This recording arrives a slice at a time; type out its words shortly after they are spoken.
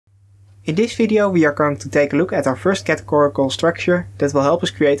In this video we are going to take a look at our first categorical structure that will help us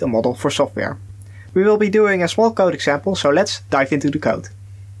create a model for software. We will be doing a small code example, so let's dive into the code.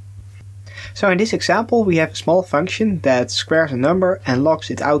 So in this example we have a small function that squares a number and logs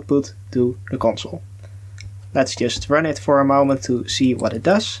its output to the console. Let's just run it for a moment to see what it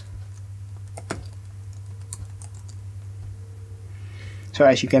does. So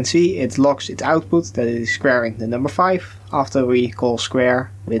as you can see, it logs its output that it is squaring the number 5 after we call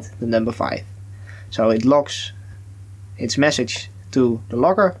square with the number 5. So it logs its message to the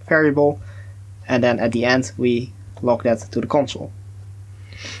logger variable, and then at the end we log that to the console.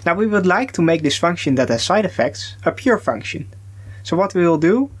 Now we would like to make this function that has side effects a pure function. So what we will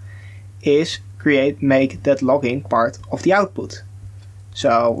do is make that logging part of the output.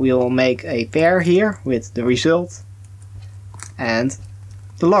 So we will make a pair here with the result and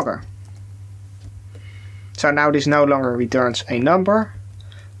the logger. So now this no longer returns a number,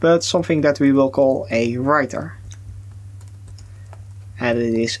 but something that we will call a writer. And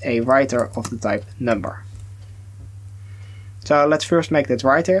it is a writer of the type number. So let's first make that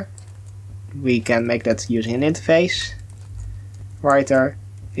writer. We can make that using an interface. The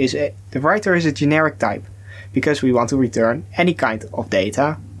writer is a generic type, because we want to return any kind of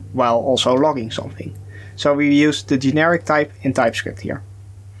data while also logging something. So we use the generic type in TypeScript here.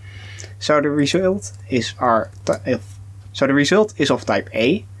 So the result is of type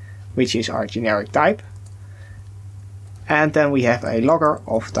A, which is our generic type. And then we have a logger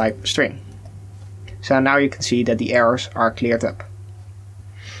of type string. So now you can see that the errors are cleared up.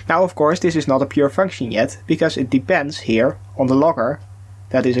 Now of course this is not a pure function yet, because it depends here on the logger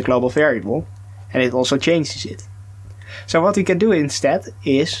that is a global variable, and it also changes it. So what we can do instead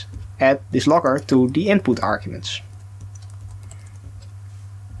is add this logger to the input arguments.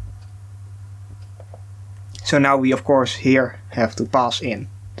 So now we of course here have to pass in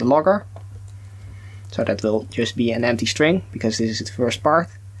the logger. So that will just be an empty string, because this is the first part.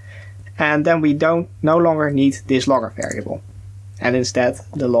 And then we no longer need this logger variable. And instead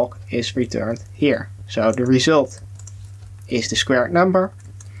the log is returned here. So the result is the squared number.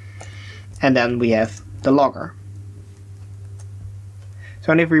 And then we have the logger.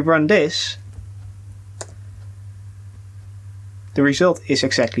 So if we run this, the result is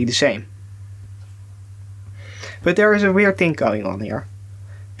exactly the same. But there is a weird thing going on here,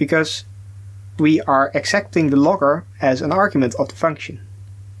 because we are accepting the logger as an argument of the function.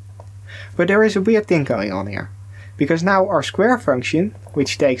 But there is a weird thing going on here, because now our square function,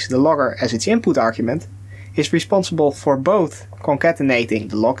 which takes the logger as its input argument, is responsible for both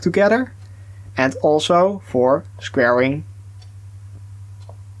concatenating the log together and also for squaring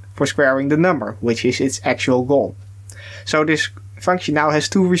the number, which is its actual goal. So this function now has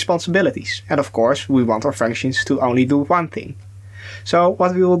two responsibilities, and of course we want our functions to only do one thing. So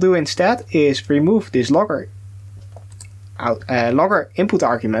what we will do instead is remove this logger input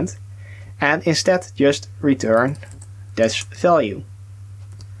argument and instead just return this value.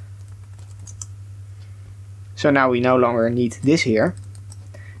 So now we no longer need this here,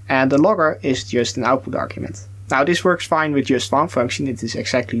 and the logger is just an output argument. Now this works fine with just one function, it is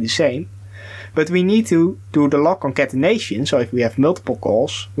exactly the same. But we need to do the log concatenation, so if we have multiple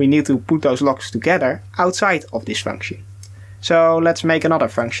calls, we need to put those logs together outside of this function. So let's make another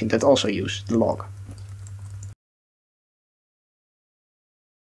function that also uses the log.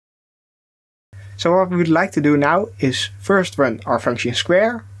 So what we would like to do now is first run our function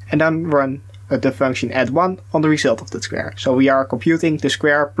square, and then run the function add1 on the result of that square. So we are computing the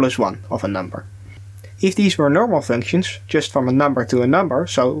square plus 1 of a number. If these were normal functions, just from a number to a number,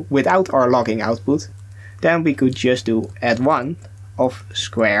 so without our logging output, then we could just do add1 of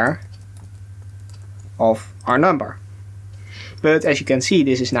square of our number. But as you can see,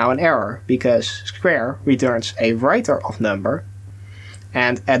 this is now an error, because square returns a writer of number,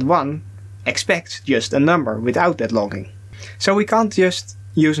 and add1 expects just a number without that logging. So we can't just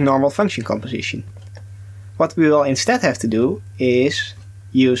use normal function composition. What we will instead have to do is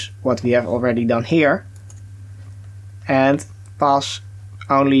use what we have already done here, and pass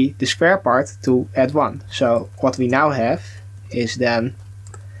only the square part to add1. So what we now have is then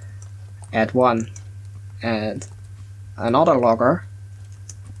add1 and another logger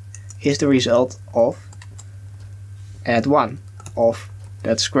is the result of add1 of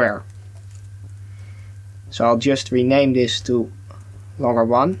that square. So I'll just rename this to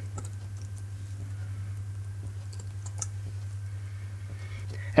logger1.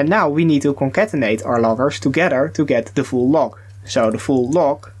 And now we need to concatenate our loggers together to get the full log. So the full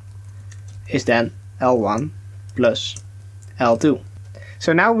log is then L1 plus L2.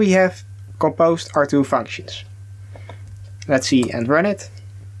 So now we have composed our two functions. Let's see and run it.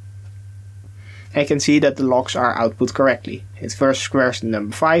 and you can see that the logs are output correctly. It first squares the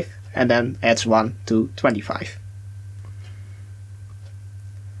number 5 and then adds 1 to 25.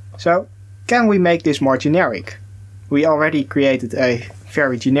 So, can we make this more generic? We already created a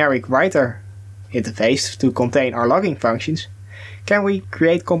very generic writer interface to contain our logging functions. Can we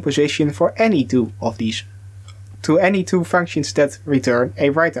create composition for any two of these, to any two functions that return a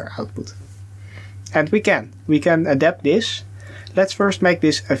writer output? And we can adapt this. Let's first make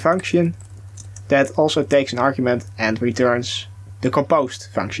this a function that also takes an argument and returns the composed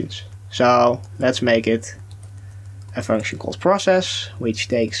functions. So let's make it a function called process, which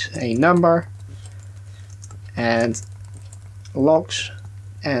takes a number and logs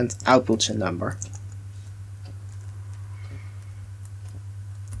and outputs a number.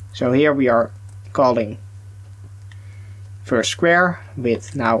 So here we are calling first square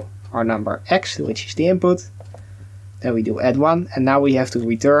with now our number x, which is the input. Then we do add 1, and now we have to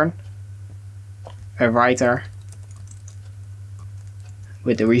return a writer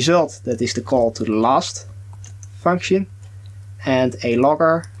with the result, that is the call to the last function, and a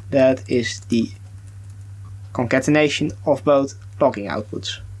logger, that is the concatenation of both logging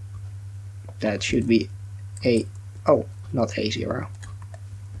outputs. That should be not A0.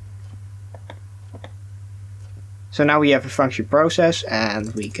 So now we have a function process,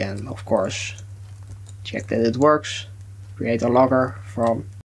 and we can of course check that it works. Create a logger from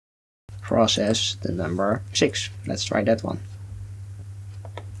process the number 6. Let's try that one.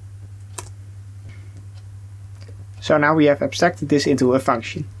 So now we have abstracted this into a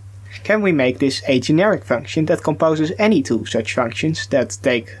function. Can we make this a generic function that composes any two such functions that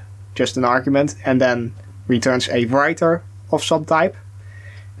take just an argument and then returns a writer of some type,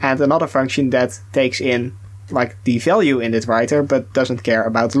 and another function that takes in like the value in this writer but doesn't care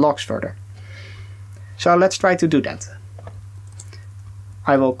about the logs further? So let's try to do that.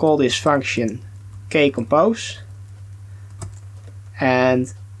 I will call this function kcompose,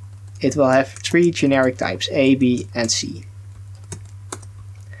 and it will have 3 generic types, A, B and C.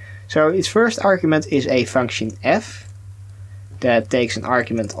 So its first argument is a function f that takes an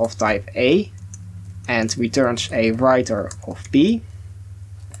argument of type A and returns a writer of B.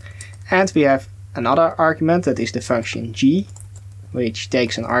 And we have another argument, that is the function g, which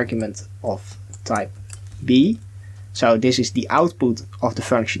takes an argument of type B. So this is the output of the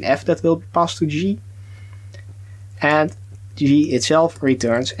function f that will be passed to g. And g itself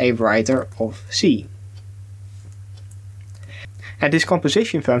returns a writer of C. And this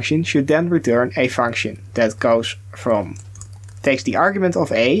composition function should then return a function that takes the argument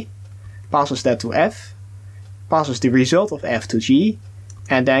of A, passes that to f, passes the result of f to g,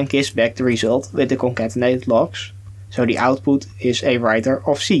 and then gives back the result with the concatenated logs. So the output is a writer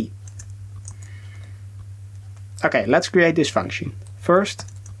of C. Okay, let's create this function. First,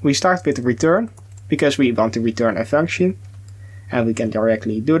 we start with the return, because we want to return a function, and we can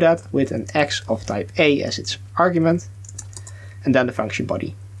directly do that with an x of type A as its argument, and then the function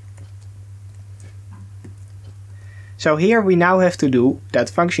body. So here we now have to do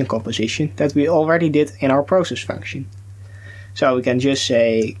that function composition that we already did in our process function. So we can just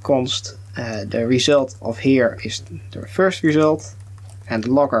say const the result of here is the first result, and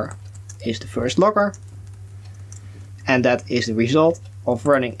the logger is the first logger, and that is the result of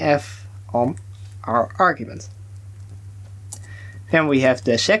running f on our argument. Then we have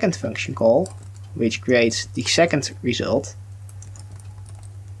the second function call, which creates the second result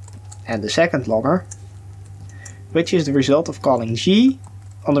and the second logger, which is the result of calling g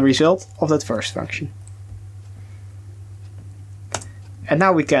on the result of that first function. And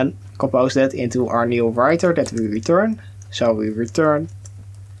now we can compose that into our new writer that we return. So we return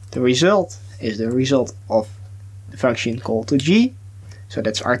the result is the result of the function called to g, so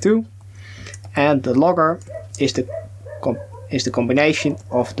that's R2, and the logger is the combination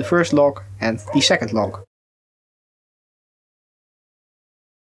of the first log and the second log.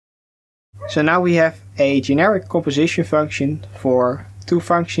 So now we have a generic composition function for two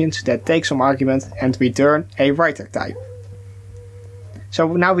functions that take some argument and return a writer type. So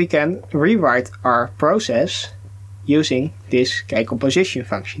now we can rewrite our process using this kcomposition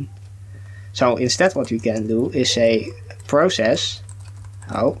function. So instead what we can do is say process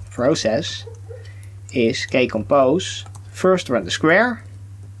is kcompose, first run the square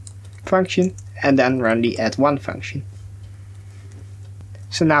function and then run the add1 function.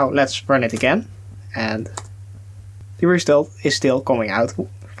 So now let's run it again, and the result is still coming out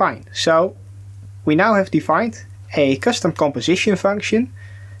fine. So we now have defined a custom composition function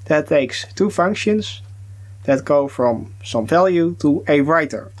that takes two functions that go from some value to a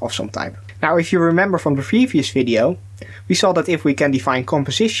writer of some type. Now if you remember from the previous video, We saw that if we can define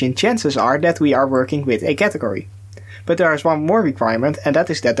composition, chances are that we are working with a category. But there is one more requirement, and that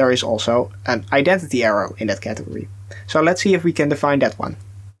is that there is also an identity arrow in that category. So let's see if we can define that one.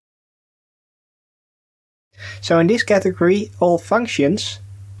 So in this category, all functions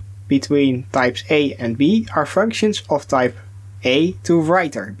between types A and B are functions of type A to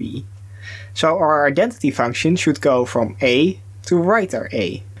writer B. So our identity function should go from A to writer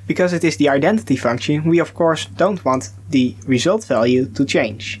A. Because it is the identity function, we of course don't want the result value to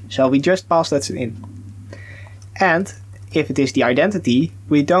change. So we just pass that in. And if it is the identity,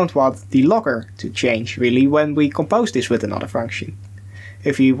 we don't want the logger to change really when we compose this with another function.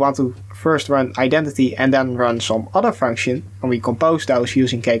 If we want to first run identity and then run some other function, and we compose those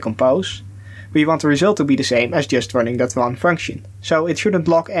using kcompose, we want the result to be the same as just running that one function. So it shouldn't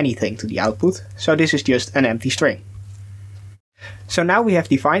log anything to the output, so this is just an empty string. So now we have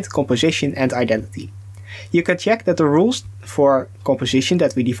defined composition and identity. You can check that the rules for composition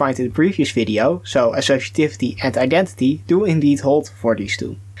that we defined in the previous video, so associativity and identity, do indeed hold for these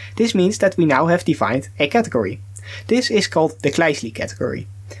two. This means that we now have defined a category. This is called the Kleisli category.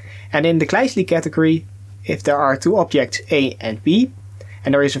 And in the Kleisli category, if there are two objects A and B,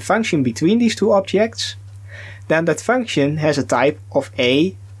 and there is a function between these two objects, then that function has a type of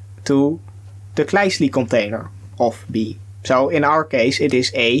A to the Kleisli container of B. So in our case it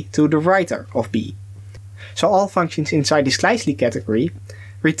is A to the writer of B. So all functions inside this Kleisli category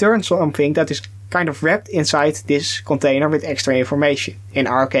return something that is kind of wrapped inside this container with extra information. In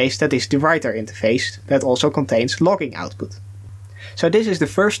our case that is the writer interface that also contains logging output. So this is the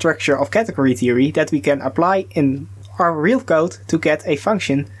first structure of category theory that we can apply in our real code to get a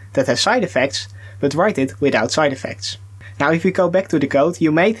function that has side effects but write it without side effects. Now if we go back to the code,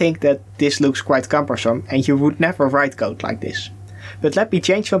 you may think that this looks quite cumbersome and you would never write code like this. But let me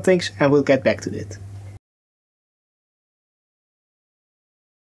change some things and we'll get back to it.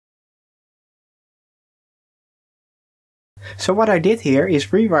 So what I did here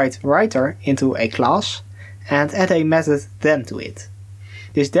is rewrite writer into a class and add a method then to it.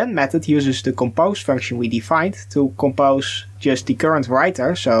 This then method uses the compose function we defined to compose just the current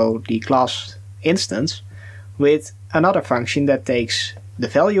writer, so the class instance, with another function that takes the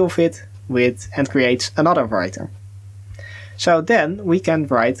value of it and creates another writer. So then we can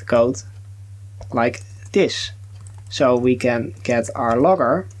write code like this. So we can get our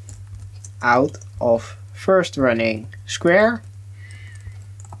logger out of first running square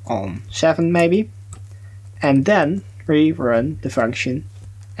on 7 maybe, and then rerun the function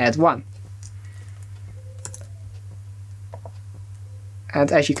add 1.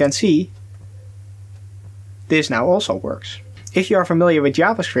 And as you can see, this now also works. If you are familiar with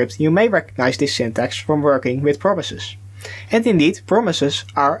JavaScript, you may recognize this syntax from working with promises. And indeed, promises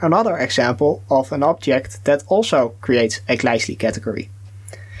are another example of an object that also creates a Kleisli category.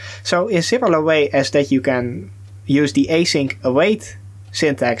 So in similar way as that you can use the async await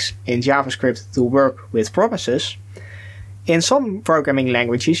syntax in JavaScript to work with promises, in some programming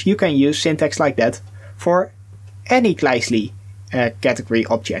languages you can use syntax like that for any Kleisli category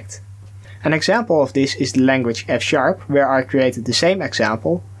object. An example of this is the language F#, where I created the same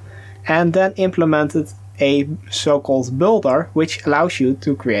example and then implemented a so-called builder which allows you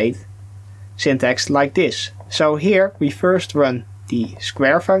to create syntax like this. So here we first run the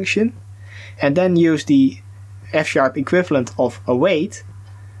square function and then use the F# equivalent of await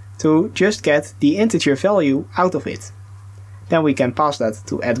to just get the integer value out of it. Then we can pass that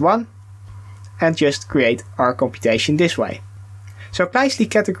to add 1 and just create our computation this way. So Kleisli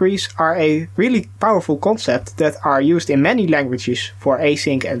categories are a really powerful concept that are used in many languages for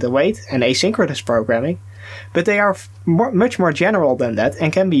async and await and asynchronous programming, but they are much more general than that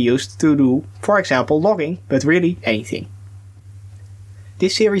and can be used to do, for example, logging, but really anything.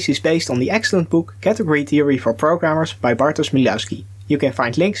 This series is based on the excellent book Category Theory for Programmers by Bartosz Milewski. You can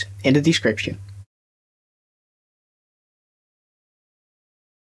find links in the description.